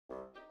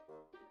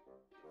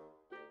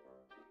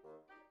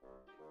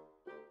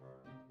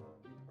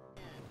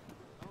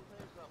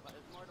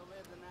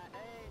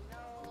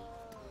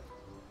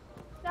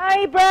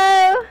Sorry,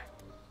 bro.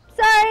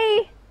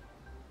 Sorry.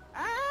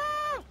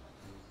 Ah!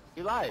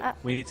 You lied.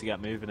 We need to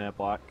get moving here,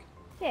 Black.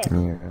 Shit. Yeah,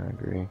 I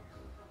agree.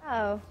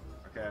 Oh.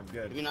 Okay, I'm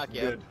good. Did we not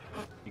get? Good.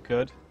 You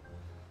could?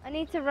 I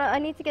need to run. I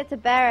need to get to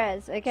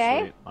Beres.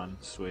 Okay. Sweet, man.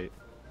 Sweet.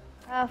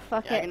 Oh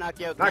fuck Yeah, I it. can knock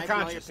you out. Not Can I smell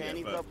your conscious yet,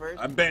 panties but though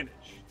first? I'm bandaged.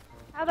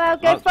 How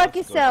about go fuck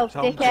yourself,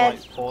 Sounds dickhead?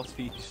 like force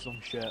feed you some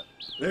shit.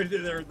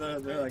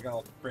 They're like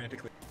all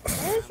frantically.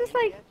 It's just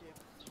like.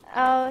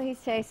 Oh,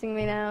 he's chasing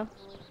me now.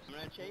 I'm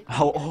gonna chase you.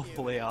 How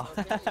awful they are.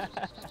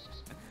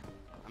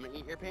 I'm gonna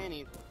eat your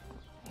panties.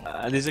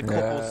 And there's a couple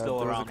Yeah, still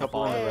there's a around the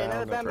couple bar. around. Hey,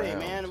 another the Bambi, ground.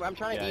 man. I'm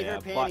trying to eat her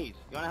Black- panties.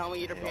 You wanna help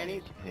me eat her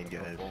panties? Hey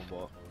guys.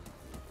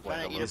 Trying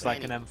to eat her There's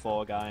like an panties.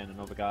 M4 guy and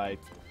another guy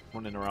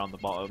running around the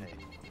bottom.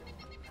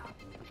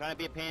 I'm trying to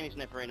be a panty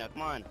sniffer right now.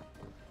 Come on. You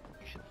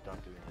should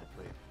stop doing that,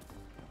 please.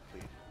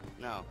 Please.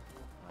 No.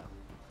 No.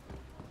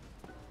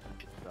 You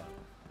should stop.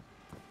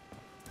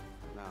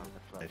 No.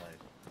 That's not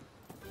nice.